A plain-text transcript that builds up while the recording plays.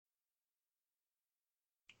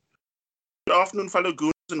Good afternoon, fellow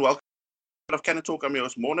goons, and welcome to Can Talk. I'm your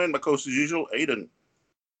host, Mona, and my co-host, as usual, Aiden.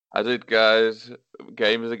 How's it, guys?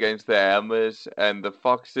 Games against the Hammers and the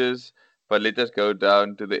Foxes, but let us go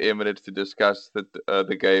down to the Emirates to discuss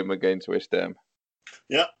the game against West Ham.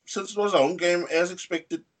 Yeah, since it was a home game, as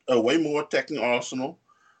expected, way more attacking Arsenal.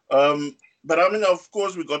 But I mean, of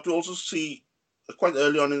course, we got to also see quite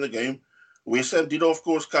early on in the game, West Ham did, of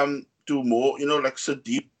course, come to more, like sit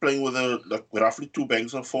deep, playing with like roughly two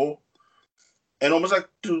banks of four. And almost like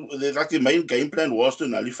the main game plan was to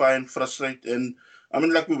nullify and frustrate. And I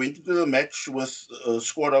mean, like we went into the match with a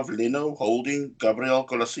squad of Leno, Holding, Gabriel,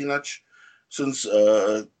 Kolasinac. Since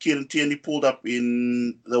Kieran Tierney pulled up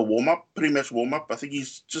in the pre-match warm-up, I think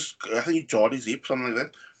he jarred his hip, something like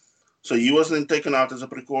that. So he was then taken out as a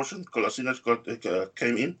precaution. Kolasinac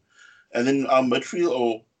came in, and then our midfield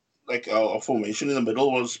or like our formation in the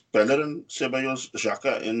middle was Bellerin, Ceballos,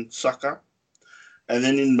 Xhaka, and Saka. And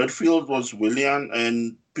then in midfield was Willian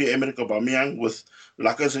and Pierre-Emerick Aubameyang with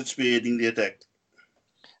Lacazette spearheading the attack.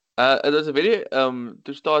 It was a very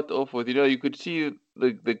to start off with. You could see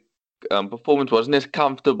the performance wasn't as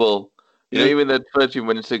comfortable. Even that first few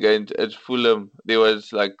minutes against Fulham, there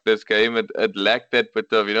was like this game. It lacked that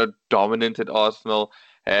bit of dominance at Arsenal,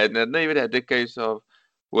 and not even had the case of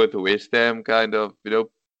with West Ham kind of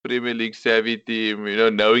Premier League savvy team.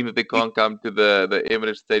 Knowing that they can't come to the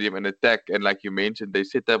Emirates Stadium and attack, and like you mentioned, they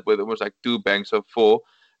set up with almost like two banks of four,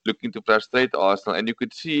 looking to frustrate Arsenal, and you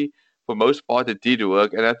could see for most part it did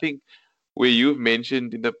work. And I think where you've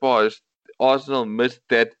mentioned in the past, Arsenal missed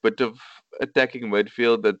that bit of attacking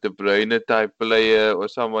midfield, that De Bruyne type player or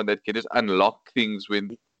someone that can just unlock things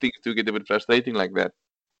when things do get a bit frustrating like that.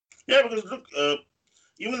 Yeah, because look,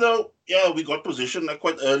 even though we got position like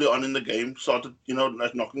quite early on in the game, started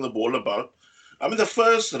like knocking the ball about. I mean, the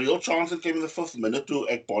first real chance that came in the 5th minute to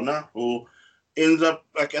Ekbona, who ends up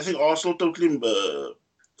like I think Arsenal totally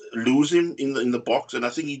lose him in the box, and I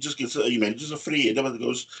think he manages a free header, but it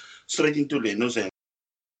goes straight into Leno's hand.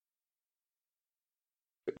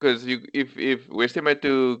 Because if West Ham had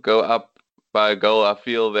to go up by a goal, I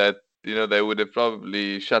feel that they would have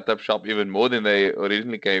probably shut up shop even more than they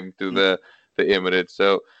originally came to the Emirates.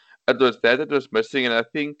 So it was that was missing, and I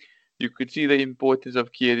think you could see the importance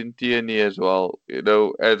of Kieran Tierney as well.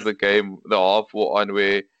 As the half wore on,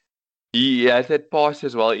 where he has that pass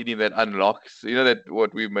as well in him that unlocks. That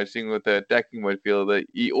what we're missing with the attacking midfielder.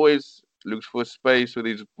 He always looks for space with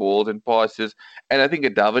his balls and passes. And I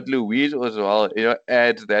think David Luiz as well,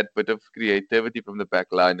 adds that bit of creativity from the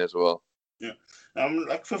back line as well. Yeah.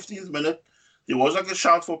 Like 15th minute, there was like a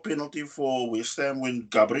shout for penalty for West Ham when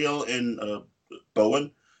Gabriel and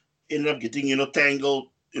Bowen ended up getting, tangled,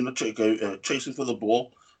 chasing for the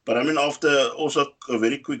ball. But I mean, after also a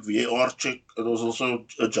very quick VAR check, it was also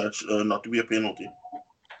judged not to be a penalty.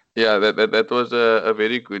 Yeah, that was a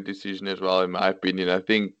very good decision as well, in my opinion. I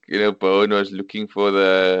think, Bowen was looking for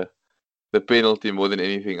the penalty more than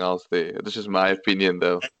anything else there. This is my opinion,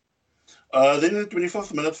 though. Then in the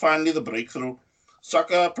 25th minute, finally the breakthrough.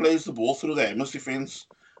 Saka plays the ball through the Hammers defense.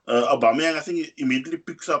 Aubameyang, I think, immediately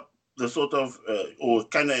picks up the sort of, or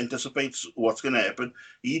kind of anticipates what's going to happen.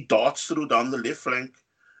 He darts through down the left flank.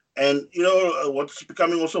 And, what's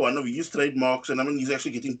becoming also one of his trademarks, and I mean, he's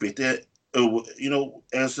actually getting better,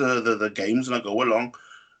 as the games go along.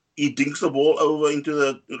 He dinks the ball over into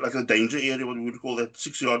the danger area, what we would call that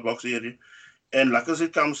 6-yard box area. And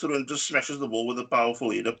Lacazette comes through and just smashes the ball with a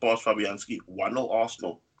powerful header past Fabianski. 1-0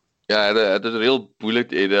 Arsenal. Yeah, it was a real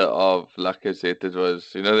bullet header of Lacazette. It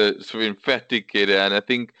was, the emphatic header, and I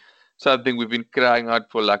think something we've been crying out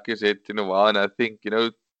for Lacazette in a while, and I think,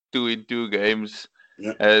 2 games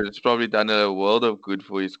has probably done a world of good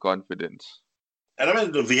for his confidence. And I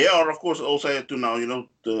mean, the VAR, of course, also had to now,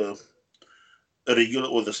 the regular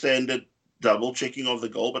or the standard double checking of the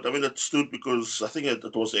goal. But I mean, it stood because I think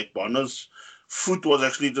it was Ekbona's foot was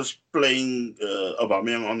actually just playing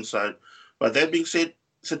Aubameyang onside. But that being said,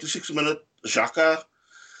 36 minute, Xhaka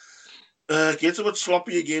gets a bit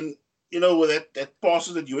sloppy again. With that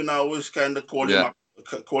passes that you and I always kind of calling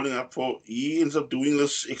up for. He ends up doing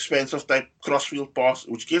this expansive type crossfield pass,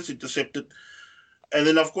 which gets intercepted. And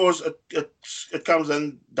then, of course, it comes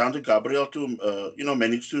down to Gabriel to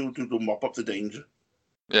manage to mop up the danger.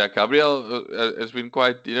 Yeah, Gabriel has been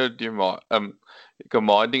quite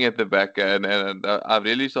commanding at the back, and I've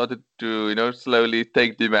really started to slowly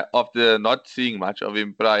take him after not seeing much of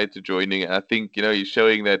him prior to joining. I think he's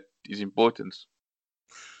showing that his importance.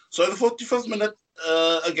 So in the 45th minute,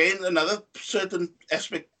 again another certain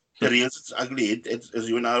aspect rears its ugly head, as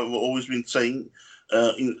you and I have always been saying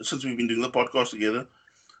since we've been doing the podcast together.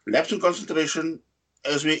 Lapse in concentration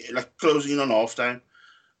as we closing in on halftime.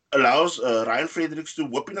 allows Ryan Fredericks to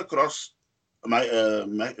whip in across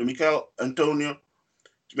Michael Antonio.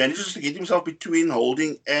 Manages to get himself between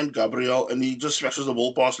Holding and Gabriel, and he just smashes the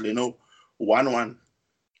ball past Leno 1-1.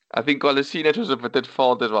 I think Kolasinac was a bit at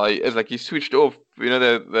fault as well. It's like he switched off,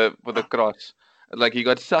 the for the cross. Like he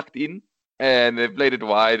got sucked in and they played it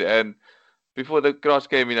wide. And before the cross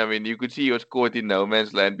came in, I mean, you could see he was caught in no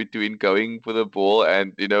man's land between going for the ball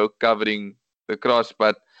and, covering the cross.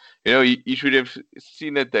 But, he should have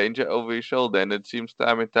seen the danger over his shoulder. And it seems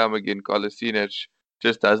time and time again, Kolasinac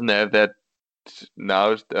just doesn't have that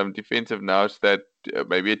nous, defensive nous that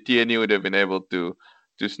maybe a Tierney would have been able to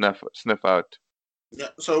sniff out. Yeah,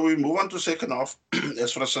 so we move on to second half.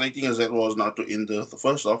 As frustrating as that was now to end the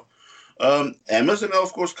first half. Amazon,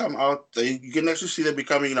 of course, come out. You can actually see them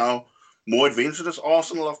becoming now more adventurous.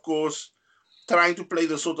 Arsenal, of course, trying to play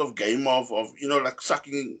the sort of game of like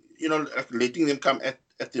sucking, like letting them come at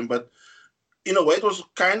them. But in a way, it was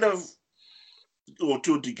kind of, or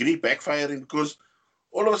to a degree, backfiring, because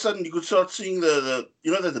all of a sudden you could start seeing the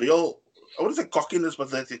that real, I wouldn't say cockiness,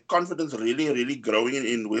 but that confidence really, really growing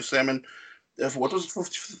in West Ham. And what was it,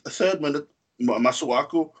 53rd minute,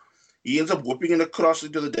 Masuaku, he ends up whipping in across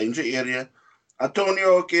into the danger area.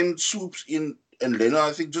 Antonio again swoops in, and Leno,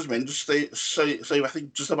 I think, just managed to stay I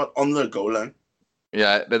think, just about on the goal line.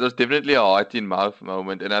 Yeah, that was definitely a heart-in-mouth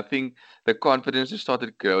moment. And I think the confidence just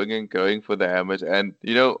started growing and growing for the Hammers. And,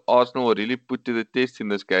 Arsenal were really put to the test in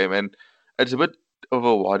this game. And it's a bit of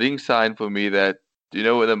a worrying sign for me that,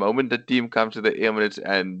 the moment the team comes to the Emirates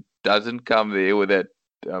and doesn't come there with that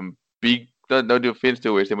big, no defense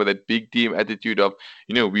to West Ham, but that big team attitude of,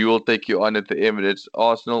 we will take you on at the Emirates.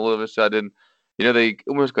 Arsenal all of a sudden, they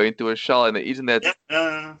almost go into a shell, and there isn't that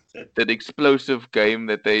explosive game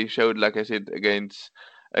that they showed, like I said, against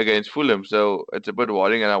Fulham. So it's a bit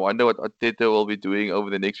worrying, and I wonder what Arteta will be doing over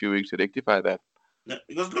the next few weeks to rectify that. Yeah,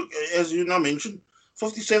 because look, as you now mentioned,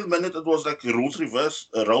 57th minute, it was like roles reverse,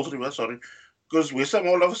 sorry. Because West Ham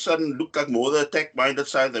all of a sudden looked like more the attack-minded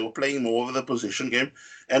side. They were playing more of the possession game.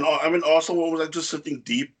 And I mean, Arsenal was like just sitting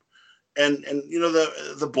deep. And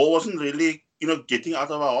the ball wasn't really, getting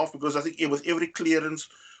out of our half, because I think with every clearance,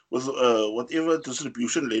 with whatever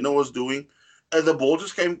distribution Leno was doing, the ball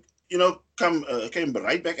just came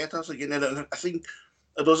right back at us again. And I think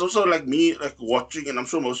it was also like me, like watching, and I'm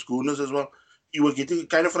sure most schooners as well, you were getting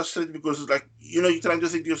kind of frustrated, because it's like, you're trying to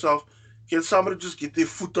think to yourself, can somebody just get their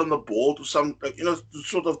foot on the ball to to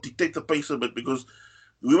sort of dictate the pace a bit, because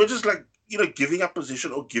we were just like, giving up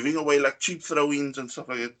position or giving away like cheap throw-ins and stuff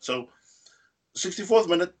like that. So 64th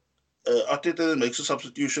minute, Arteta makes a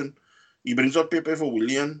substitution. He brings out Pepe for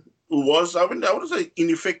Willian, who was, I wouldn't say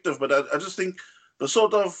ineffective, but I just think the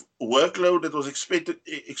sort of workload that was expected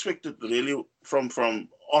really from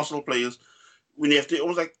Arsenal players, when you have to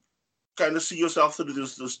almost like kind of see yourself through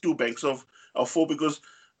those two banks of four, because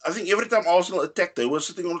I think every time Arsenal attacked, they were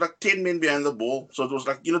sitting on like 10 men behind the ball. So it was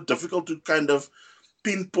like, difficult to kind of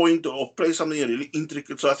pinpoint or play something really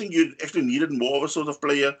intricate. So I think you actually needed more of a sort of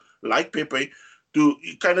player like Pepe to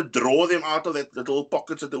kind of draw them out of that little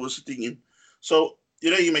pockets that they were sitting in. So,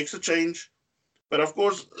 he makes a change. But of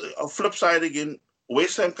course, on flip side again,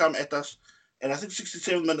 West Ham come at us. And I think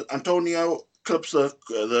 67 minutes, Antonio clips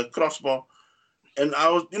the crossbar. And I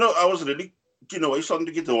was really, starting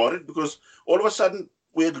to get worried, because all of a sudden,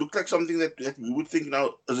 where it looked like something that we would think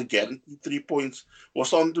now as a guaranteed 3 points, was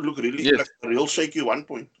starting to look really like a real shaky 1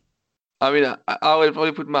 point. I mean, I would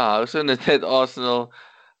probably put my house on it that Arsenal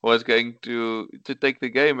was going to take the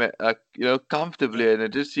game, comfortably, and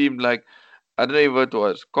it just seemed like, I don't know if it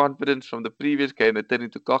was confidence from the previous game that turned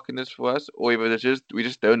into cockiness for us, or if it's we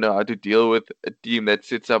just don't know how to deal with a team that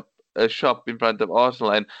sets up a shop in front of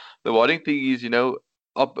Arsenal. And the worrying thing is,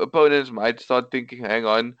 opponents might start thinking, hang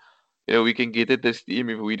on, we can get at this team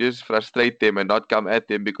if we just frustrate them and not come at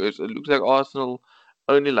them, because it looks like Arsenal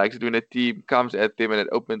only likes it when a team comes at them and it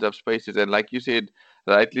opens up spaces. And like you said,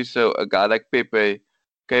 rightly so, a guy like Pepe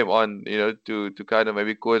came on, to kind of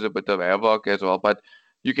maybe cause a bit of havoc as well. But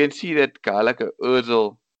you can see that guy like a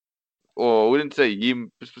Ozil, or I wouldn't say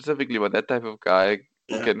him specifically, but that type of guy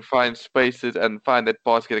who can find spaces and find that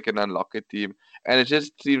basket that can unlock a team. And it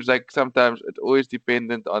just seems like sometimes it's always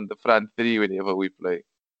dependent on the front three whenever we play.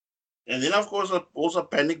 And then, of course, also a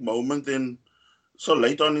panic moment. And so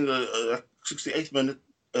late on in the 68th minute,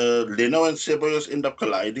 Leno and Ceballos end up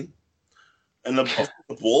colliding. And the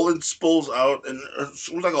ball then spills out, and it's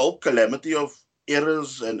almost like a whole calamity of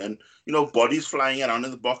errors and bodies flying around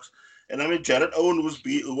in the box. And I mean, Jared Owen,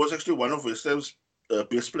 who was actually one of West Ham's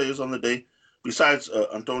best players on the day, besides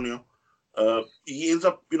Antonio, he ends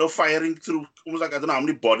up firing through almost like, I don't know how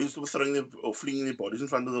many bodies were throwing or flinging their bodies in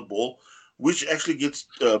front of the ball. which actually gets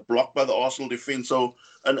blocked by the Arsenal defense. So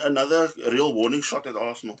another real warning shot at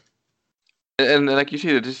Arsenal. And like you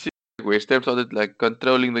said, it just seemed like West Ham started like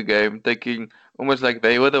controlling the game, taking almost like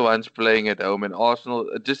they were the ones playing at home, and Arsenal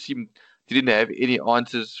it just seemed didn't have any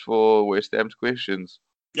answers for West Ham's questions.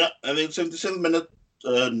 Yeah, and then 77th minute,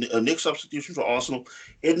 next substitution for Arsenal.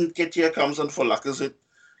 Eden Ketia comes on for Lacazette.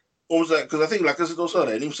 Almost like, because I think Lacazette also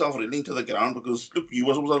ran himself really into the ground because look, he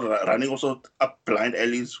was also running also up blind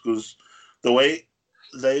alleys because the way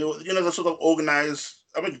they, the sort of organized.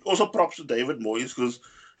 I mean, also props to David Moyes because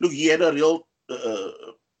look, he had a real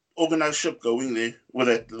organized ship going there with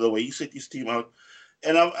it, the way he set his team out.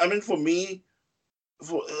 And I mean, for me,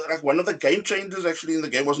 for like one of the game changers actually in the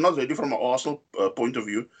game was not really from an Arsenal point of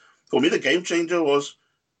view. For me, the game changer was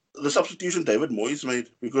the substitution David Moyes made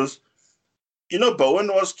because Bowen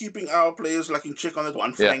was keeping our players like in check on that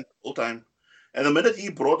one flank all time. And the minute he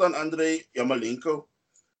brought on Andrei Yarmolenko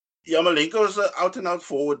was an out and out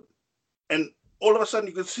forward. And all of a sudden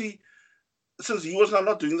you could see, since he was now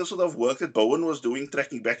not doing the sort of work that Bowen was doing,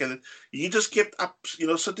 tracking back, and he just kept up,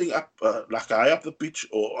 sitting up like high up the pitch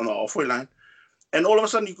or on the halfway line. And all of a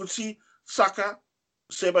sudden you could see Saka,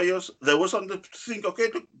 Ceballos, they were starting to think, okay,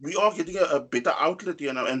 look, we are getting a better outlet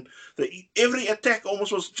here now. And every attack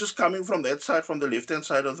almost was just coming from that side, from the left-hand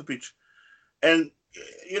side of the pitch. And,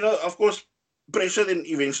 of course, pressure then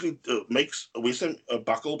eventually makes West Ham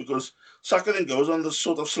buckle because Saka then goes on this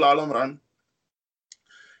sort of slalom run.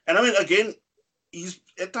 And I mean, again,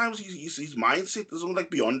 at times his mindset is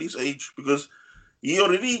like beyond his age because he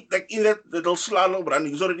already, like in that little slalom run,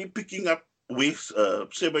 he's already picking up where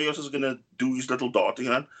Ceballos is going to do his little darting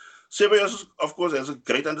run. Ceballos, of course, has a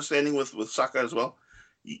great understanding with Saka as well.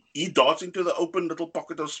 He darts into the open little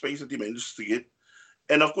pocket of space that he manages to get.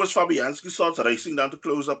 And of course, Fabianski starts racing down to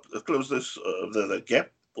close this the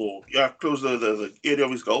gap, or close the area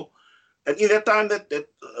of his goal. And in that time that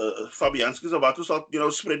Fabianski is about to start,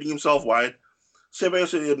 spreading himself wide,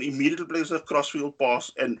 Ceballos immediately plays a crossfield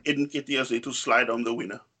pass, and Eden Ketia is there to slide on the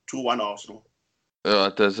winner. 2-1 Arsenal.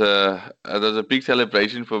 It was a big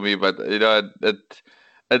celebration for me, but it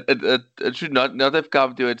should not have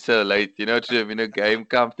come to it so late. It should have been a game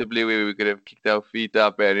comfortably where we could have kicked our feet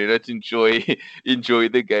up and to enjoy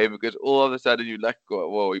the game, because all of a sudden you're like,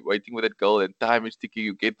 whoa, waiting for that goal and time is ticking.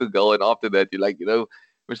 You get the goal and after that you're like,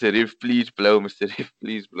 Mr. Ref, please blow, Mr. Ref,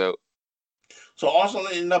 please blow. So Arsenal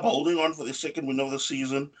ended up holding on for the second win of the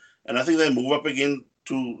season, and I think they move up again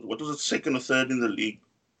to what was it, second or third in the league.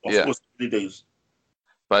 Of course, 3 days.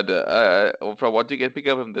 But from what you can pick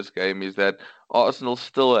up from this game is that Arsenal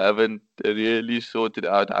still haven't really sorted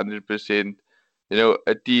out 100%,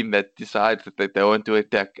 a team that decides that they want to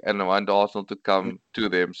attack and want Arsenal to come to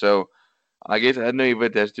them. So I guess I don't know if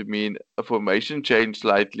it has to mean a formation change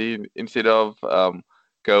slightly instead of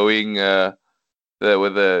going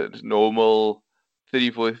with a normal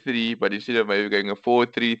 3-4-3, but instead of maybe going a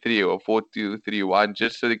 4-3-3 or 4-2-3-1,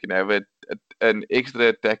 just so they can have an extra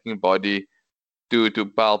attacking body to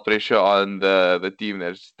pile pressure on the team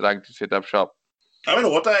that's trying to set up shop. I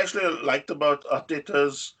mean, what I actually liked about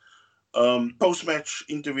Arteta's post-match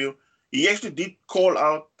interview, he actually did call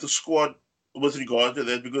out the squad with regard to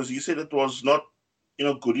that because he said it was not,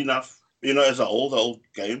 good enough, as a whole, the whole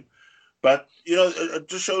game. But, it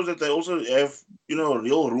just shows that they also have,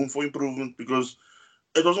 real room for improvement because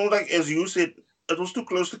it was not like, as you said, it was too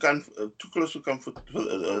close to comfort for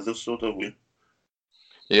this sort of win.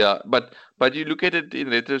 Yeah, but you look at it in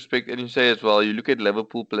retrospect and you say as well, you look at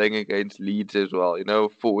Liverpool playing against Leeds as well,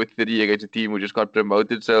 4-3 against a team who just got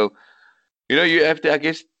promoted. So, you have to, I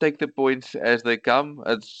guess, take the points as they come.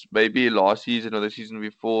 It's maybe last season or the season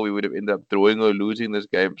before we would have ended up drawing or losing this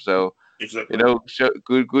game. So, exactly.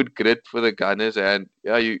 Good grit for the Gunners, and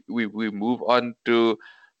we move on to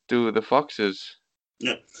the Foxes.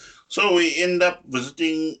 Yeah. So we end up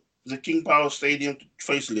visiting the King Power Stadium to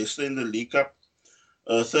face Leicester in the League Cup.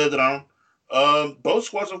 Third round. Both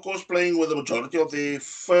squads, of course, playing with the majority of the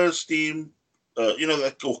first team,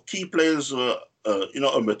 key players were,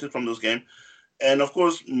 omitted from this game. And, of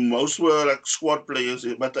course, most were like squad players.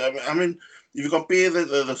 But, I mean, if you compare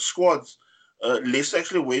the squads, Leicester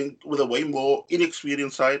actually went with a way more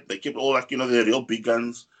inexperienced side. They kept all, their real big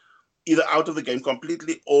guns either out of the game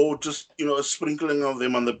completely or just, a sprinkling of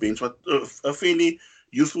them on the bench. But a fairly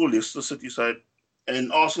youthful Leicester City side.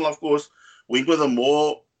 And Arsenal, of course, went with a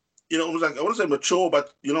more, almost like, I wouldn't say mature,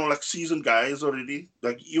 but, like seasoned guys already.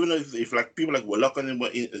 Like, even if like people like Willock and them were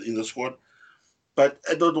in the squad. But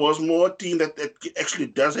it was more a team that actually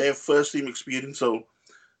does have first team experience. So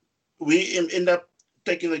we end up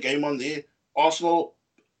taking the game on there. Arsenal,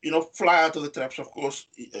 fly out of the traps, of course,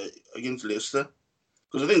 against Leicester.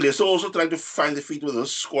 Because I think Leicester also trying to find the feet with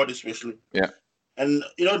this squad, especially. Yeah. And,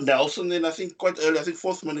 Nelson, then I think quite early, I think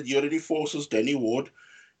fourth minute, he already forces Danny Ward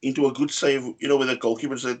into a good save, with the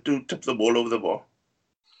goalkeeper said to tip the ball over the bar.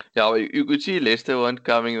 Yeah, well, you could see Leicester weren't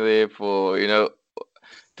coming there for,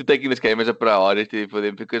 to taking this game as a priority for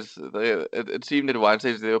them because it seemed at one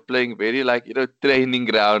stage they were playing very like, training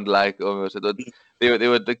ground like almost. They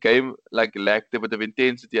were the game like lacked a bit of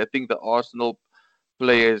intensity. I think the Arsenal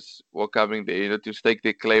players were coming there, to stake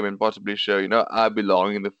their claim and possibly show, I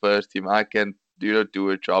belong in the first team. I can, do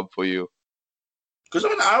a job for you. Because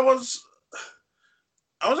I was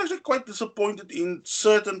actually quite disappointed in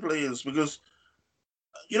certain players because,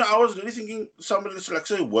 I was really thinking somebody like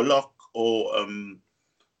say Willock or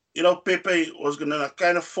Pepe was gonna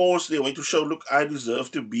kind of force their way to show, look, I deserve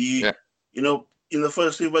to be, Yeah. In the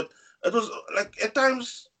first team. But it was like at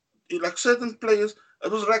times, like certain players,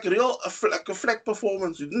 it was like like a flat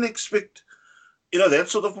performance. You didn't expect, that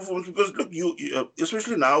sort of performance because look,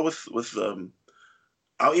 especially now with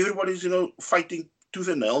how everybody's fighting tooth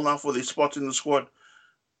and nail now for their spots in the squad.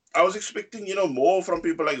 I was expecting more from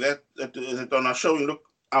people like that are showing, look,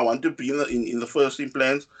 I want to be in the first team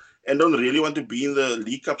plans and don't really want to be in the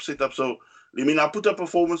League Cup setup. So I put a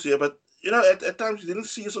performance here, but at times you didn't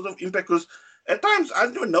see a sort of impact because at times I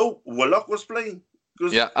didn't even know Willock was playing.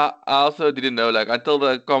 Yeah, I also didn't know, like, until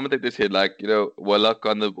the commentator said, like, Willock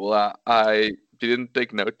on the ball, I didn't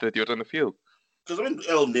take note that he was on the field. Because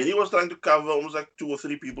El Neni was trying to cover almost like 2 or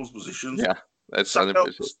 3 people's positions. Yeah, that's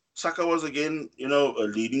 100%. Saka was again,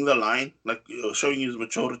 leading the line, like showing his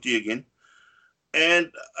maturity again.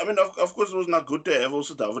 And I mean, of course, it was not good to have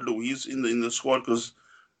also David Luiz in the squad because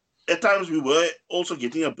at times we were also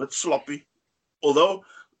getting a bit sloppy. Although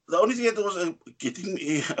the only thing that was getting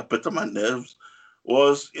me a bit on my nerves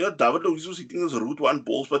was, David Luiz was hitting those Route 1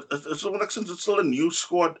 balls, but it's like since it's still a new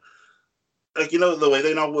squad, like, the way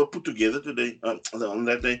they now were put together today, on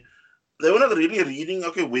that day, they were not really reading,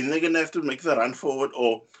 okay, when they're going to have to make the run forward,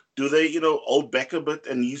 or do they, hold back a bit,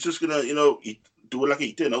 and he's just going to, do like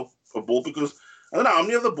a ball, because I don't know how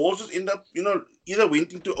many of the balls just end up, either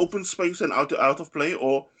went into open space and out of play,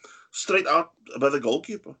 or straight out by the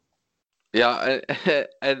goalkeeper. Yeah,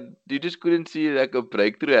 and you just couldn't see like a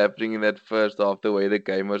breakthrough happening in that first half, the way the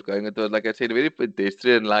game was going. It was, like I said, very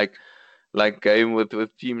pedestrian, like game with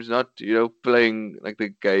teams not playing like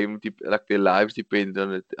the game like their lives depend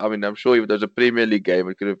on it. I mean, I'm sure if it was a Premier League game,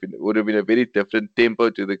 it would have been a very different tempo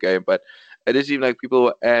to the game. But it just seemed like people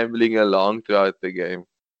were ambling along throughout the game.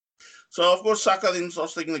 So of course Saka then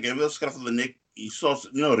starts taking the game with the scruff of the neck. He starts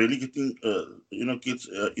really getting gets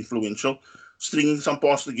influential, stringing some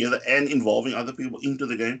passes together and involving other people into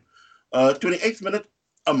the game. 28th minute,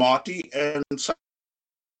 Amati and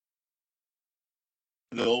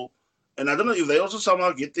goal. And I don't know if they also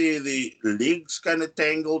somehow get the legs kind of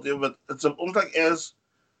tangled, but it's almost like as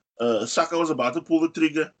Saka was about to pull the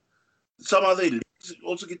trigger, somehow the legs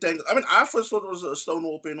also get tangled. I mean, I first thought it was a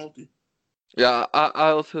Stonewall penalty. Yeah, I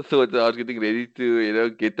also thought that I was getting ready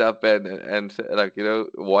to get up and like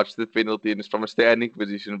watch the penalty and it's from a standing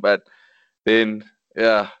position, but then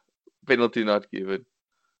penalty not given.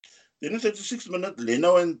 Then in 36th minute,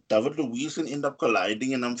 Leno and David Luiz end up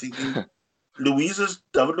colliding, and I'm thinking David Luiz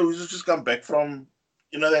has just come back from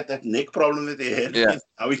that neck problem that they had. Yeah.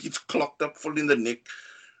 How he gets clocked up full in the neck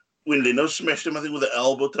when Leno smashed him, I think, with the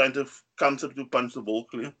elbow, trying to come through to punch the ball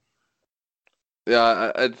clear.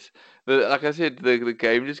 Yeah, like I said, the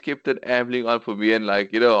game just kept it ambling on for me, and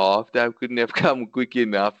halftime couldn't have come quick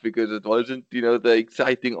enough because it wasn't the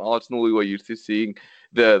exciting Arsenal we were used to seeing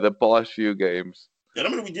the past few games. Yeah, I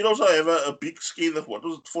mean, we did also have a big scare of what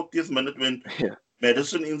was it, 40th minute when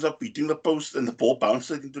Madison ends up beating the post and the ball bounced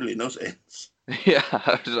into Leno's ends. Yeah,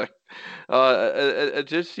 I was like, it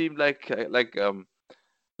just seemed like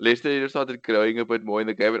Leicester started growing a bit more in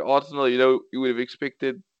the game, but Arsenal, you would have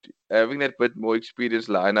expected having that bit more experienced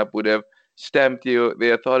lineup would have stamped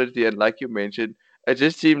the authority, and like you mentioned, it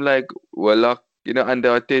just seemed like Willock,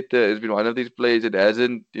 under Arteta has been one of these players that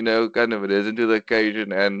hasn't, kind of risen to the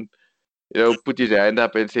occasion and put his hand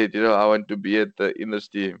up and said, I want to be in this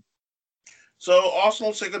team. So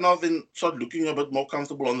Arsenal second half then started looking a bit more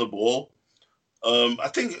comfortable on the ball. I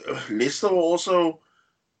think Leicester were also,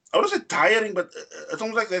 I wouldn't say tiring, but it's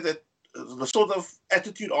almost like that the sort of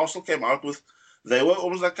attitude Arsenal came out with, they were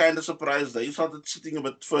almost like kind of surprised. They started sitting a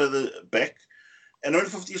bit further back. And when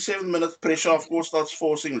 57 minutes pressure, of course, starts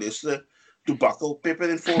forcing Leicester to buckle. Pepe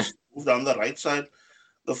then forced to move down the right side.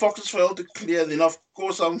 The Foxes failed to clear. Then, of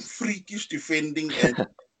course, some freakish defending and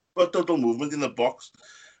total movement in the box.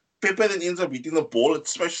 Pepe then ends up hitting the ball. It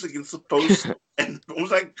smashes against the post, and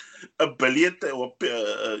almost like a billiard or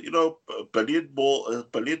a billiard ball, a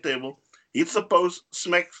billiard table hits the post,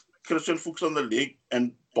 smacks Christian Fuchs on the leg,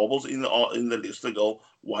 and bobbles in the Leicester goal.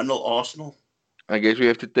 1-0 Arsenal. I guess we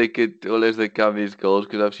have to take it all as they come, these goals,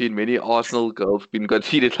 because I've seen many Arsenal goals being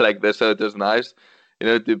conceded like this. So it was nice,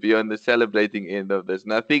 to be on the celebrating end of this.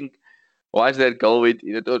 And I think once that goal went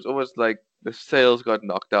in, it was almost like the sails got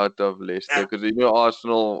knocked out of Leicester, Yeah, because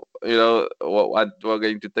Arsenal, were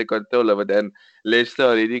going to take control of it, and Leicester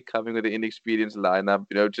already coming with the inexperienced lineup,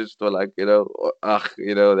 just for like,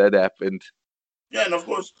 that happened. yeah, and of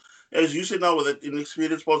course, as you said now with that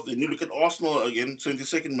inexperienced part, then you look at Arsenal again,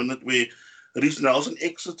 22nd minute, where Reece Nelson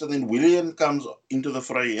exits and then Willian comes into the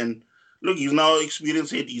fray. And look, he's now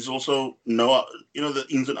experienced head. He's also the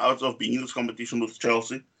ins and outs of being in this competition with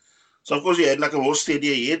Chelsea. So of course he had like a more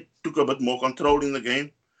steadier head, took a bit more control in the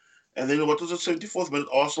game. And then what was it, 74th minute,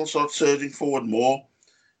 Arsenal starts surging forward more.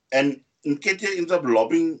 And Nketiah ends up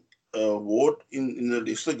lobbing Ward in the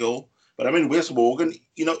Leicester goal. But I mean, Wes Morgan,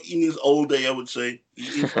 in his old day, I would say,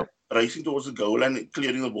 he ends up racing towards the goal and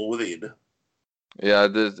clearing the ball with the header. Yeah,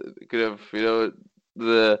 this could have,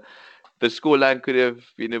 the scoreline could have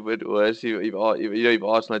been a bit worse if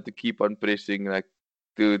Arsenal had to keep on pressing, like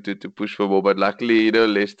to push for more. But luckily,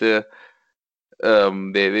 Leicester,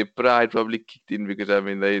 their pride probably kicked in, because I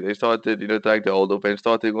mean they started trying to hold up and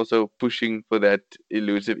started also pushing for that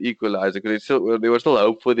elusive equalizer, because there was still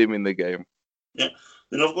hope for them in the game. Yeah.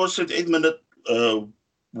 Then, of course, at 8 minute,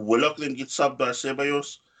 Willock then gets subbed by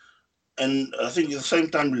Ceballos. And I think at the same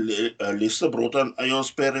time, Leicester brought on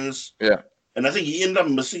Ayos Perez. Yeah. And I think he ended up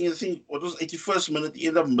missing, I think, what was 81st minute, he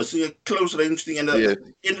ended up missing a close range thing. And Yes.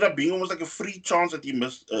 it ended up being almost like a free chance that he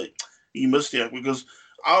missed here, because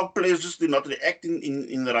our players just did not react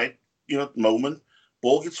in the right moment.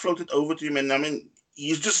 Ball gets floated over to him. And I mean,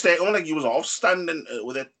 he's just staying like he was half stunned and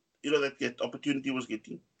with that, that opportunity he was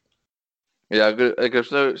getting. Yeah, I could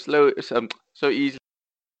so easily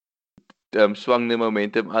swung the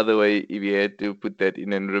momentum other way if you had to put that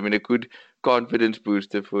in, and I mean a good confidence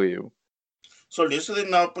booster for you. So Leicester then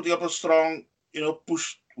now putting up a strong,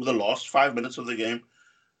 push with the last 5 minutes of the game.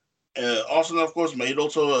 Arsenal, of course, made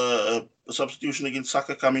also a substitution against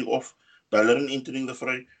Saka coming off, Bellerin entering the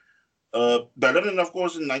fray. Bellerin, of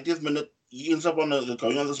course, in 90th minute, he ends up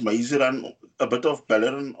going on this mazy run, a bit of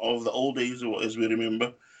Bellerin of the old days, as we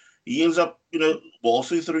remember. He ends up,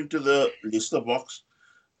 waltzing through into the Leicester box.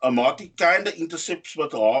 Amati kind of intercepts,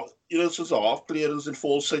 but since a half clearance and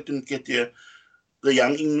falls set to Nketiah. The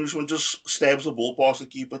young Englishman just stabs the ball past the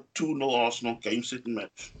keeper. 2-0 Arsenal, game, set, and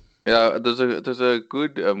match. Yeah, there's a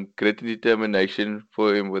good grit and determination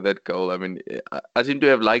for him with that goal. I mean, I seem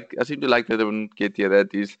to like that Nketiah.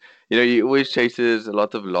 That is, he always chases a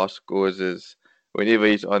lot of lost causes whenever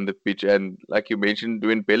he's on the pitch. And like you mentioned,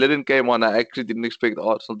 when Bellerin came on, I actually didn't expect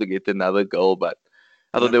Arsenal to get another goal, but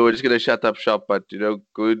I thought they were just going to shut up shop. But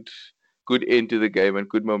good end to the game and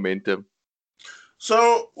good momentum.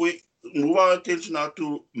 So we move our attention now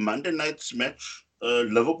to Monday night's match,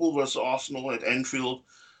 Liverpool versus Arsenal at Anfield.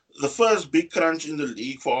 The first big crunch in the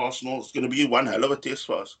league for Arsenal. Is going to be one hell of a test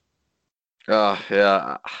for us.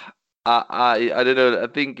 Yeah. I don't know. I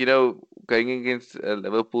think going against a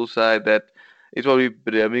Liverpool side that is probably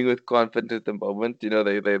brimming with confidence at the moment.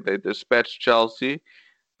 They dispatched Chelsea,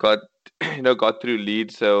 got got through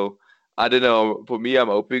Leeds. So I don't know. For me, I'm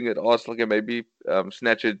hoping that Arsenal can maybe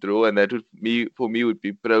snatch a draw, and that would be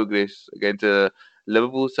progress against a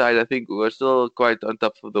Liverpool side. I think we're still quite on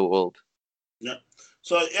top of the world. Yeah.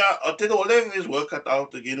 So yeah, Arteta will have his work cut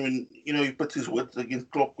out again when he puts his wit against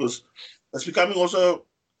Klopp, because it's becoming also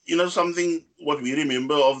something what we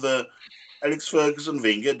remember of the Alex Ferguson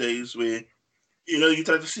Wenger days, where you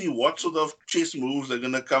try to see what sort of chess moves they're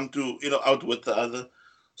gonna come to outwit the other.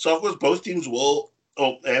 So of course both teams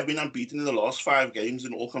have been unbeaten in the last 5 games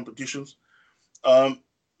in all competitions.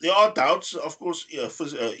 There are doubts, of course,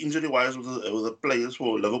 injury-wise with the players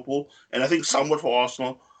for Liverpool, and I think somewhat for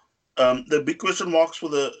Arsenal. The big question marks for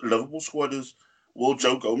the Liverpool squad is: will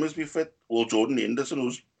Joe Gomez be fit? Will Jordan Henderson,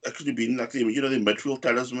 who's actually been like the midfield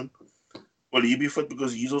talisman, will he be fit,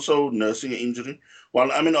 because he's also nursing an injury?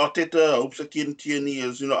 While I mean Arteta hopes that Kieran Tierney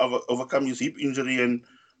has overcome his hip injury and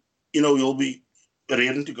he'll be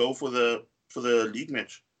ready to go for the league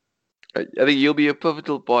match. I think he'll be a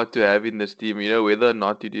pivotal part to have in this team. Whether or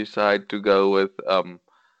not you decide to go with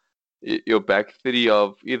your back three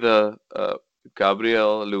of either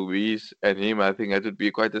Gabriel, Luis, and him. I think that would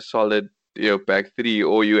be quite a solid back three.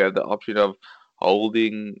 Or you have the option of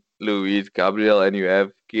holding Luis, Gabriel, and you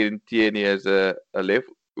have Kieran Tierney as a left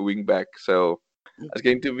wing back. So it's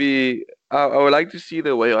going to be I would like to see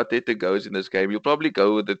the way Arteta goes in this game. He'll probably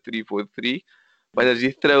go with the 3-4-3, but does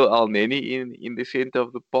he throw Alneni in the center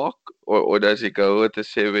of the park, or does he go with the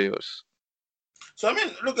Ceballos? So I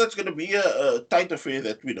mean, look, it's going to be a tight affair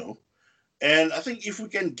that we know. And I think if we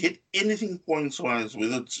can get anything points wise,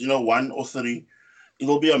 whether it's 1 or 3, it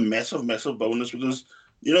will be a massive, massive bonus because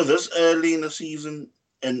this early in the season,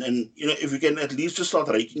 and if we can at least just start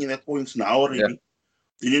raking in at points now Yeah, already,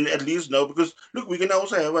 then you at least know because look, we can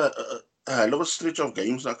also have a hell of a stretch of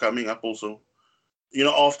games now coming up also.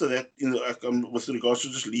 After that, with regards to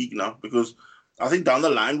just league now, because I think down the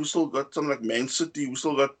line we still got some like Man City, we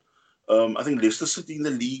still got I think Leicester City in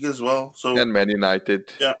the league as well. So and Man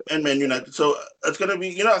United. yeah, and Man United. So it's going to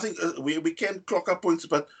be, I think we can clock up points,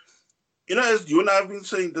 but as you and I have been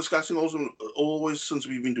saying, discussing also always since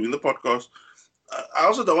we've been doing the podcast, I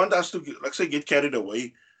also don't want us to get carried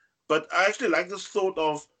away. But I actually like this thought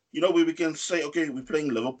of where we can say, okay, we're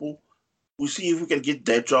playing Liverpool, we see if we can get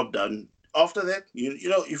that job done. After that,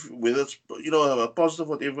 if whether it's a positive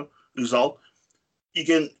whatever result, you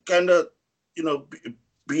can kind of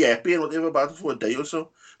be happy and whatever about it for a day or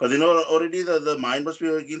so. But already the mind must be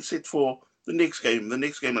again set for the next game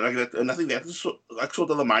like that. And I think that is sort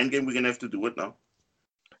of the mind game we're gonna have to do it now.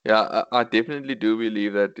 Yeah, I definitely do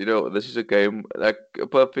believe that, this is a game, like a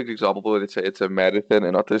perfect example where it's a marathon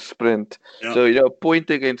and not a sprint. Yeah. So, a point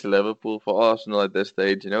against Liverpool for Arsenal at this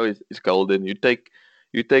stage, is golden. You take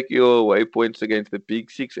your away points against the big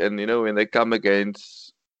six, and when they come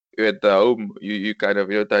against you at the home, you kind of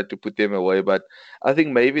try to put them away. But I think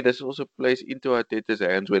maybe this also plays into Arteta's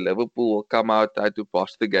hands, where Liverpool will come out, try to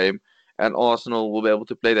pass the game, and Arsenal will be able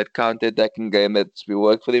to play that counter-attacking game that's been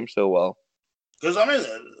worked for them so well. Because I mean,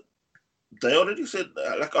 they already said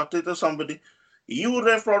like Arteta, somebody he would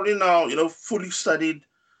have probably now fully studied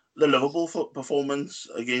the Liverpool performance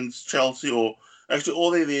against Chelsea or actually all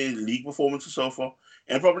their league performances so far,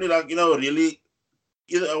 and probably really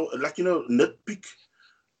nitpick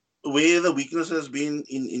where the weakness has been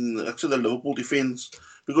in actually the Liverpool defense.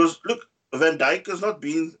 Because look, Van Dijk has not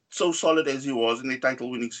been so solid as he was in the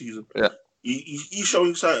title-winning season. Yeah. He's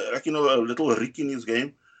showing a little rick in his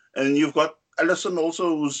game, and you've got Alisson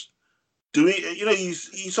also who's doing.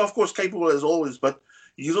 He's of course capable as always, but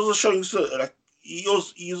he's also showing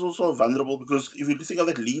he's also vulnerable because if you think of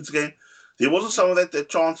that Leeds game, there wasn't some of the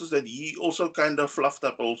chances that he also kind of fluffed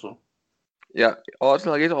up also. Yeah, I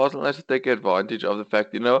guess Arsenal has to take advantage of the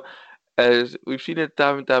fact, as we've seen it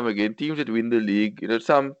time and time again, teams that win the league,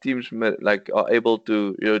 some teams are able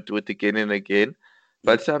to, do it again and again,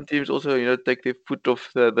 but some teams also, take their foot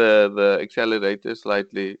off the accelerator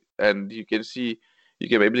slightly, and you can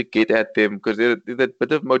maybe get at them because there's that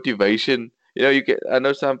bit of motivation. I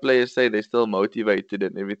know some players say they're still motivated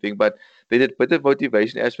and everything, but there's a bit of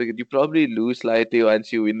motivation aspect that you probably lose slightly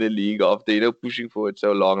once you win the league after, pushing for it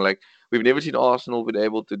so long. Like, we've never seen Arsenal been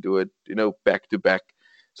able to do it, back to back.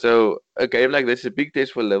 So a game like this is a big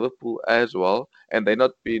test for Liverpool as well, and they've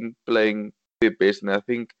not been playing their best. And I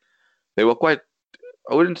think they were quite,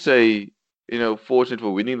 I wouldn't say, fortunate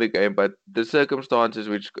for winning the game, but the circumstances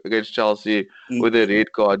which against Chelsea with the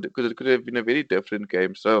red card, because it could have been a very different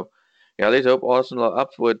game. So yeah, let's hope Arsenal are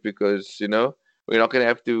up for it because we're not gonna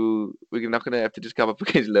have to just come up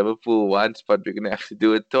against Liverpool once, but we're gonna have to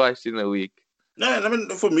do it twice in a week. No, I mean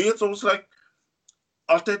for me it's almost like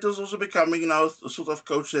Arteta is also becoming now a sort of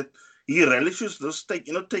coach that he relishes this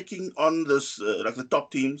taking on this like the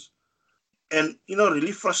top teams and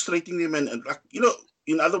really frustrating them and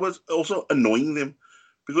in other words also annoying them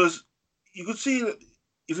because you could see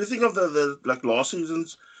if you think of the like last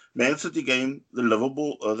season's Man City game, the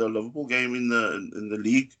Liverpool game in the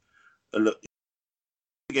league,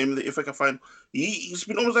 game in the FA Cup final, he's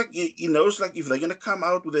been almost like he knows like if they're gonna come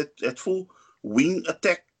out with that full wing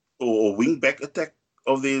attack or wing back attack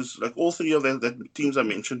of these like all three of that teams I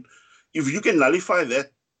mentioned, if you can nullify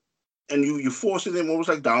that and you forcing them almost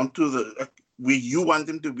like down to the where you want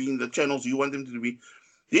them to be in the channels you want them to be,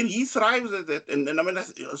 then he thrives at that. And I mean,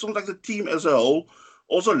 it's almost like the team as a whole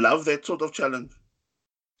also love that sort of challenge.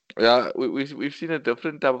 Yeah, we've seen a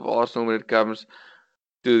different type of Arsenal when it comes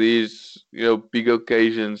to these, big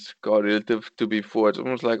occasions relative to before. It's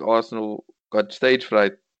almost like Arsenal got stage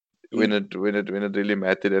fright when it really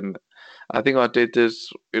mattered. And I think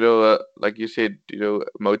Arteta's, like you said,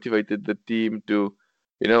 motivated the team to,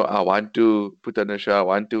 I want to put on a show, I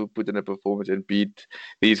want to put in a performance and beat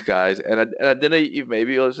these guys. And I don't know if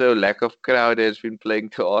maybe also lack of crowd has been playing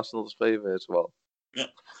to Arsenal's favor as well. Yeah.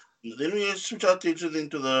 Then we switch our attention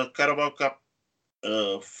into the Carabao Cup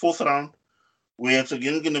fourth round, where it's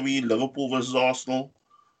again going to be Liverpool versus Arsenal.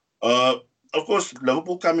 of course,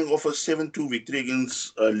 Liverpool coming off a 7-2 victory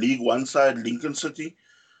against League One side Lincoln City.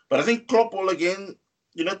 But I think Klopp will again,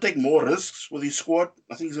 take more risks with his squad.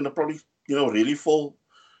 I think he's going to probably, really fill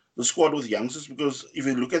the squad with youngsters because if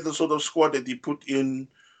you look at the sort of squad that he put in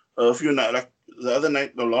a few nights, like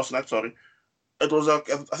last night, sorry, it was like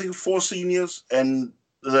I think 4 seniors and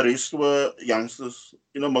the rest were youngsters.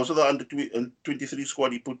 Most of the under 23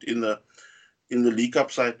 squad he put in the League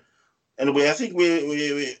Cup side, and I think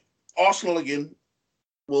we Arsenal again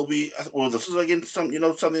will be. Well, this is again something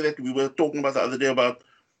that we were talking about the other day about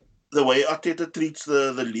the way Arteta treats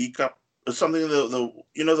the League Cup. It's something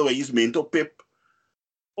the way his mentor Pep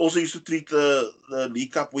also used to treat the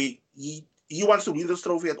League Cup. He wants to win this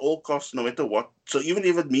trophy at all costs, no matter what. So even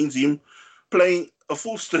if it means him playing a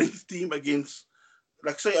full strength team against,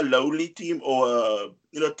 like say, a lowly team or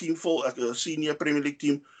a team full, like a senior Premier League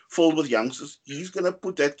team filled with youngsters, he's gonna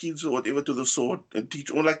put that kid or whatever to the sword and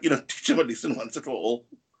teach, or teach him a lesson once and for all.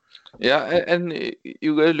 Yeah, and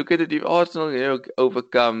you go look at it. If Arsenal,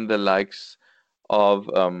 overcome the likes of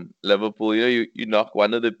Liverpool, you knock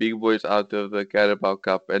one of the big boys out of the Carabao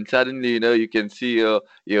Cup, and suddenly, you can see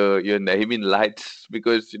your name in lights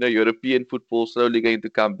because European football slowly going to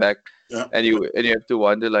come back, Yeah, and you have to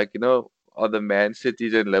wonder like are the Man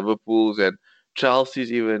Cities and Liverpools and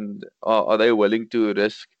Chelsea's even are they willing to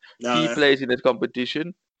risk key yeah. players in that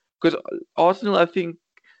competition? Because Arsenal, I think.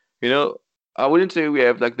 You know, I wouldn't say we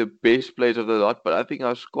have like the best players of the lot, but I think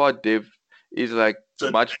our squad depth is like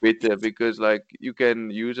So much better because like you can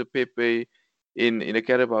use a Pepe in a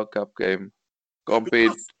Carabao Cup game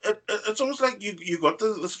compared. because it's almost like you got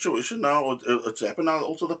the situation now, or it's happened now.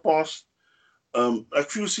 Also, the past like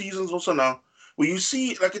few seasons also now, where you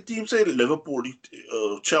see like a team say Liverpool,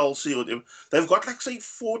 Chelsea, or whatever, they've got like say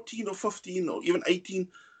 14 or 15 or even 18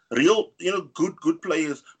 real good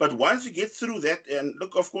players. But once you get through that, and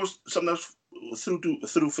look, of course, sometimes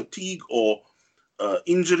through fatigue or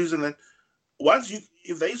injuries and that, once you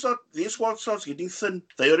if they start their squad starts getting thin,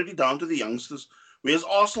 they're already down to the youngsters. Whereas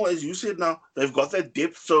Arsenal, as you said now, they've got that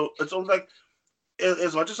depth. So it's almost like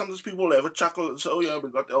as much as sometimes people have a chuckle and say, "Oh yeah,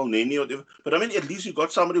 we got El Neni or whatever," but I mean, at least you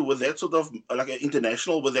got somebody with that sort of like an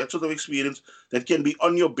international with that sort of experience that can be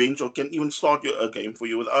on your bench or can even start your game for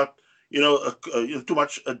you without too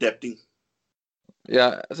much adapting.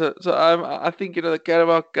 Yeah, so I think the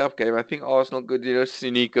Carabao Cup game. I think Arsenal could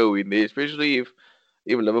sneak a win there, especially if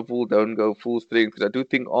Liverpool don't go full strength. Because I do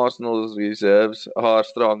think Arsenal's reserves are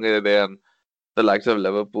stronger than the likes of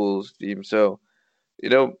Liverpool's team. So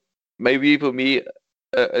maybe for me,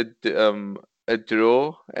 a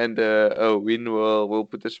draw and a win will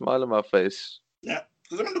put a smile on my face. Yeah,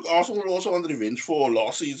 because I mean, look, Arsenal were also on revenge for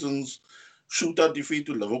last season's shootout defeat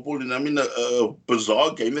to Liverpool, and I mean, a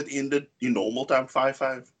bizarre game that ended in normal time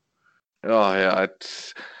 5-5. Oh yeah,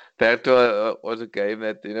 that was a game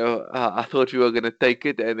that I thought we were gonna take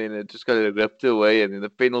it, and then it just got ripped away, and then the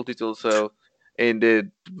penalties also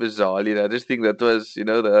ended bizarrely. And I just think that was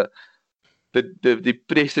the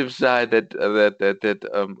depressive side that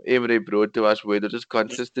Emre brought to us, where there's just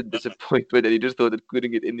consistent disappointment, and he just thought it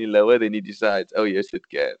couldn't get any lower. Then he decides, oh yes, it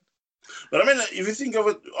can. But I mean, if you think of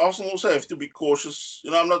it, Arsenal also have to be cautious.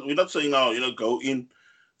 We're not saying now, go in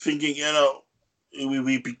thinking,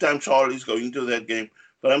 we big time Charlie's going into that game.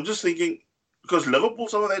 But I'm just thinking because Liverpool,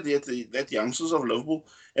 some of that youngsters of Liverpool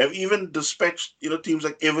have even dispatched, teams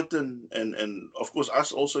like Everton and of course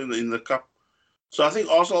us also in the cup. So I think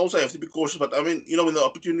Arsenal also have to be cautious. But I mean, when the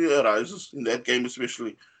opportunity arises in that game,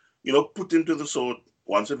 especially, put them to the sword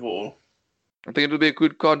once and for all. I think it'll be a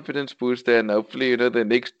good confidence booster, and hopefully, the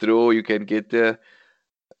next draw you can get there.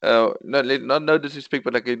 Not no disrespect,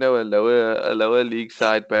 but like a lower league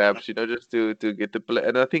side, perhaps just to get the play.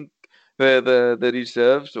 And I think the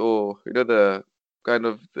reserves or the kind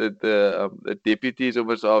of the deputies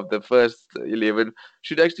almost of the first 11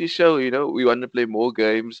 should actually show we want to play more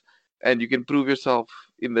games, and you can prove yourself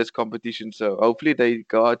in this competition. So hopefully they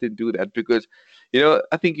go out and do that because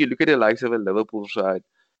I think you look at the likes of a Liverpool side.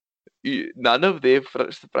 None of their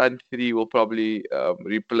front three will probably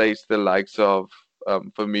replace the likes of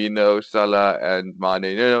Firmino, Salah, and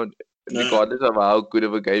Mane. Yeah, Regardless of how good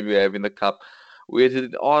of a game you have in the cup. Whereas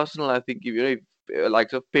in Arsenal, I think if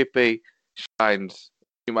likes of Pepe shines,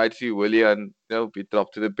 you might see Willian, be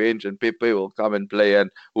dropped to the bench, and Pepe will come and play, and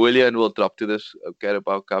Willian will drop to this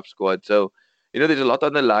Carabao Cup squad. So. There's a lot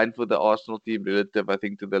on the line for the Arsenal team relative, I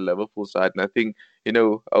think, to the Liverpool side. And I think,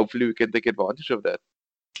 hopefully we can take advantage of that.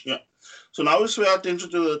 yeah. So now we sway our attention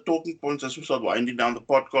to the talking points as we start winding down the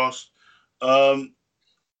podcast. Um,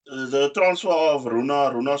 the transfer of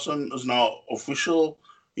Runarsson is now official.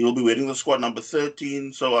 He'll be wearing the squad number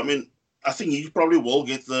 13. So I mean, I think he probably will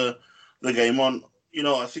get the the game on.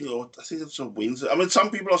 I think it's a Wednesday. I mean,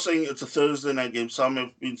 some people are saying it's a Thursday night game. Some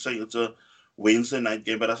have been saying it's a Wednesday night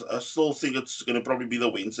game, but I still think it's going to probably be the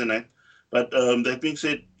Wednesday night. But that being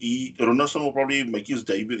said, Runarsson will probably make his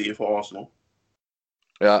debut there for Arsenal.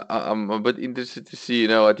 Yeah, I'm a bit interested to see,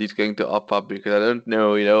 what he's going to up because I don't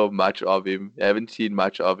know, much of him. I haven't seen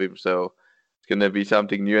much of him, so it's gonna be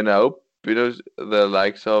something new. And I hope, the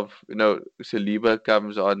likes of, Saliba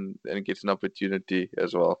comes on and gets an opportunity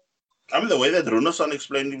as well. I mean, the way that Runarsson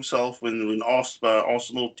explained himself when asked by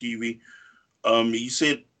Arsenal TV, he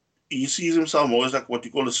said he sees himself more as like what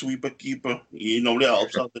you call a sweeper keeper. He normally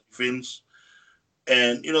helps out the defense.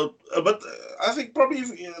 And but I think probably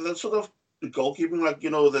that sort of goalkeeping, like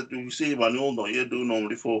that we see Manuel Neuer do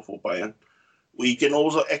normally for Bayern. We can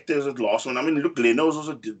also act as a last one. I mean, look, Leno's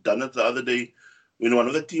also done it the other day when one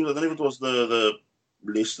of the teams, I don't know if it was the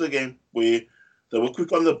Leicester game, where they were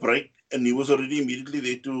quick on the break and he was already immediately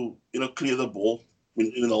there to clear the ball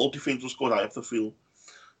when the whole defense was caught high up the field.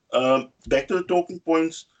 Back to the talking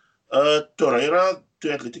points. Torreira to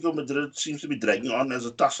Atletico Madrid seems to be dragging on as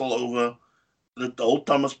a tussle over the whole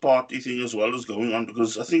Thomas Partey thing as well is going on,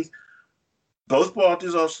 because I think both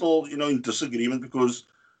parties are still, in disagreement, because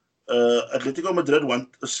Atletico Madrid want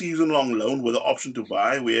a season-long loan with the option to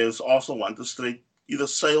buy, whereas Arsenal want a straight either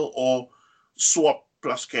sale or swap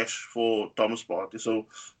plus cash for Thomas Partey. So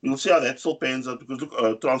we'll see how that still pans out, because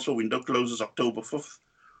look, transfer window closes October 5th.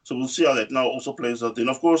 So we'll see how that now also plays out. Then,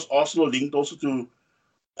 of course, Arsenal linked also to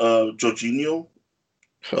Jorginho.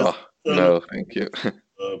 Oh, no, thank you.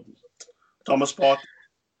 Thomas Partey.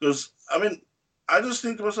 Because, I mean, I just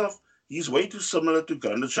think to myself, he's way too similar to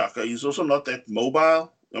Granit Xhaka. He's also not that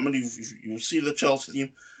mobile. I mean, if you see the Chelsea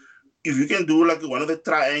team, if you can do like one of the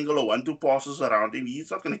triangle or 1-2 passes around him, he's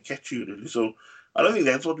not going to catch you really. So I don't think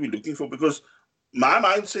that's what we're looking for, because my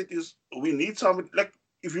mindset is we need somebody, like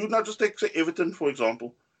if you not just take, say, Everton, for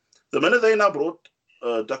example, the minute they now brought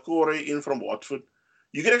Doucouré in from Watford,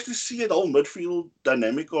 you can actually see the whole midfield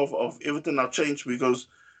dynamic of Everton now change, because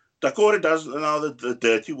Doucouré does now the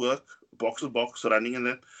dirty work, box to box, running and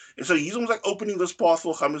that. And so he's almost like opening this path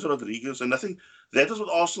for James Rodriguez. And I think that is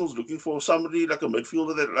what Arsenal's looking for, somebody like a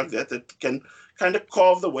midfielder that can kind of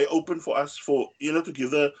carve the way open for us, for, to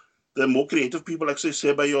give the more creative people like, say,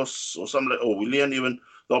 Ceballos or something like, or Willian even,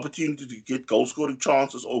 the opportunity to get goal-scoring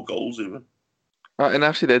chances or goals even. And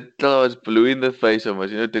actually, that was blue in the face so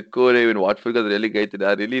much. Doucouré, when Watford got relegated,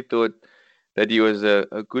 I really thought that he was a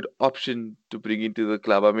good option to bring into the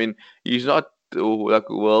club. I mean, he's not like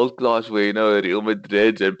world class where Real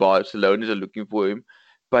Madrid and Barcelona are looking for him,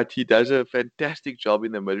 but he does a fantastic job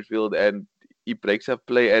in the midfield and he breaks up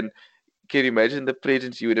play. And can you imagine the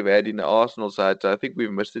presence he would have had in the Arsenal side? So I think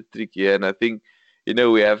we've missed a trick here, and I think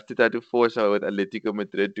we have to try to force out with Atletico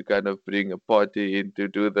Madrid to kind of bring a party in to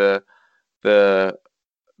do the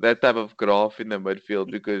that type of graph in the midfield,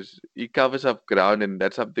 because he covers up ground, and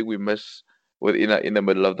that's something we miss in the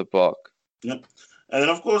middle of the park. Yep. And then,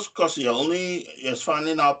 of course, Koscielny has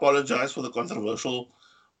finally now apologized for the controversial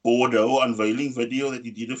Bordeaux unveiling video that he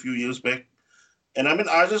did a few years back. And I mean,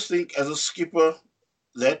 I just think as a skipper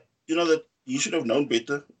that, that he should have known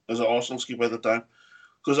better as an Arsenal skipper at the time.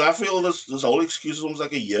 Because I feel this whole excuse is almost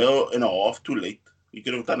like a year and a half too late. He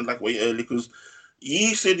could have done it like way early, because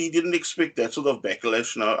he said he didn't expect that sort of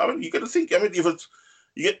backlash. Now, I mean, you got to think, I mean, if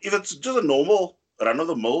it's just a normal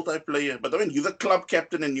run-of-the-mill type player, but I mean, you're the club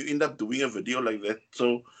captain and you end up doing a video like that.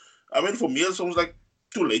 So, I mean, for me, it's almost like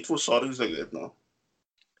too late for sorries like that now.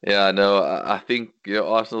 Yeah, no, I think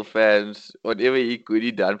Arsenal fans, whatever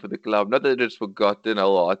he done for the club, not that it's forgotten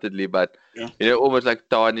wholeheartedly, but almost like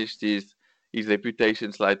tarnished his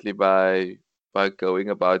reputation slightly by going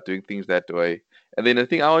about doing things that way. And then I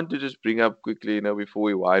think I want to just bring up quickly, before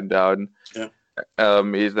we wind down,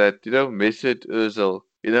 is that Mesut Ozil,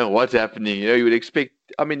 what's happening? You would expect.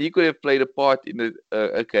 I mean, he could have played a part in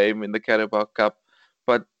a game in the Carabao Cup,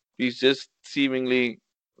 but he's just seemingly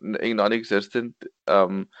non-existent.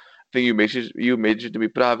 I think you mentioned to me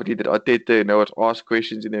privately that Arteta, was asked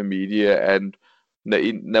questions in the media, and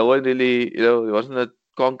no one really, there wasn't a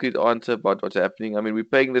concrete answer about what's happening. I mean, we're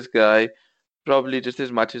paying this guy probably just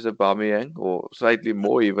as much as Aubameyang, or slightly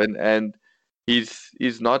more even, and he's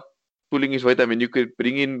not pulling his weight. I mean, you could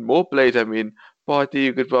bring in more players. I mean, Partey,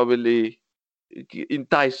 you could probably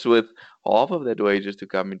entice with half of that wages to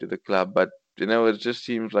come into the club, but it just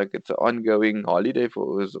seems like it's an ongoing holiday for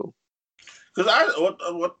Ozil. Because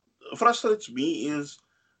what frustrates me is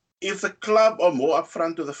if the club are more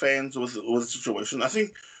upfront to the fans with the situation. I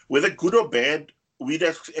think whether good or bad, we'd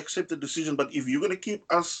accept the decision. But if you're going to keep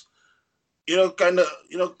us, kind of,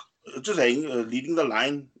 just leading the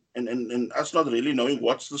line and us not really knowing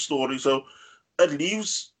what's the story. So it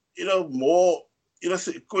leaves, more,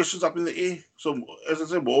 questions up in the air. So as I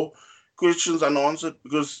say, more questions unanswered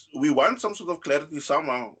because we want some sort of clarity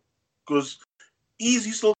somehow. Because is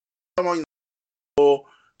he still somehow in, or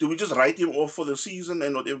do we just write him off for the season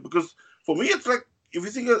and whatever? Because for me, it's like, if you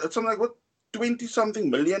think it's something like, what, 20 something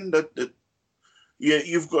million that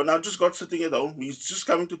you've got now, just got sitting at home. He's just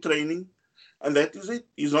coming to training, and that is it.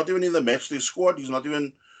 He's not even in the match day squad. He's not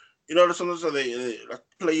even, sometimes like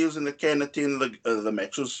players in the can attend the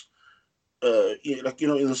matches, like,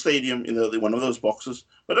 in the stadium, in one of those boxes.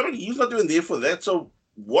 But I mean, he's not even there for that. So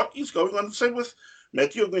what is going on? Same with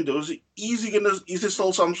Matthew Guendouzi. Is there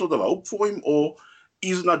still some sort of hope for him, or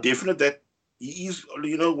is it not definite that he's,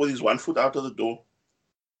 with his one foot out of the door?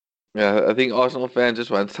 Yeah, I think Arsenal fans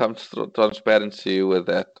just want some transparency with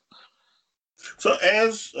that. So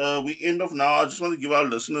as we end off now, I just want to give our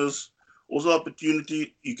listeners also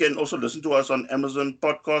opportunity. You can also listen to us on Amazon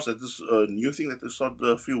Podcast. That is a new thing that they started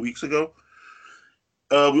a few weeks ago.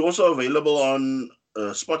 We're also available on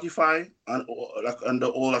Spotify and like under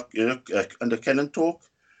all like under Canon Talk,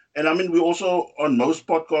 and I mean we're also on most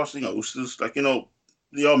podcasting hosts. Like,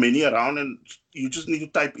 there are many around, and you just need to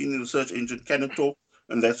type in the search engine Canon Talk,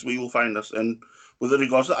 and that's where you'll find us. And with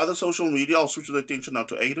regards to other social media, I'll switch the attention now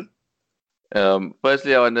to Aiden.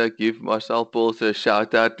 Firstly, I want to give Marcel Pauls a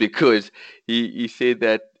shout out because he said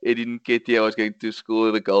that Eddie Nketiah was going to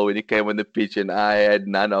score the goal when he came on the pitch, and I had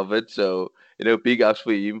none of it. So, big ups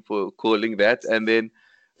for him for calling that. And then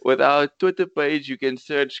with our Twitter page, you can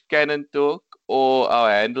search Canon Talk, or our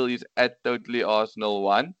handle is at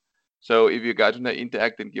TotallyArsenal1. So if you guys want to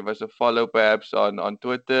interact and give us a follow, perhaps on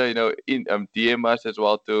Twitter, DM us as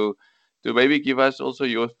well to maybe give us also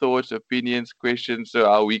your thoughts, opinions, questions, so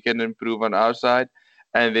how we can improve on our side.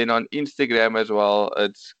 And then on Instagram as well,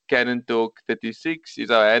 it's Canon Talk 36 is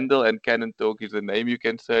our handle, and Canon Talk is the name you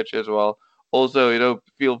can search as well. Also,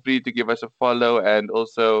 feel free to give us a follow and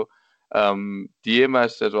also DM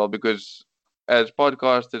us as well, because as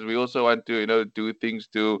podcasters, we also want to, do things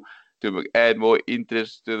to add more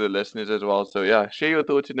interest to the listeners as well. So yeah, share your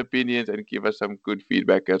thoughts and opinions and give us some good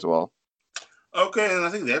feedback as well. Okay, and I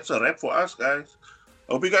think that's a wrap for us, guys.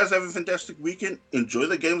 Hope you guys have a fantastic weekend. Enjoy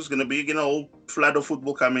the game. It's going to be, a whole flood of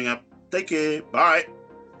football coming up. Take care. Bye.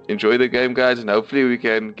 Enjoy the game, guys, and hopefully we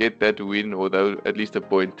can get that win, or at least a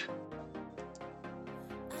point.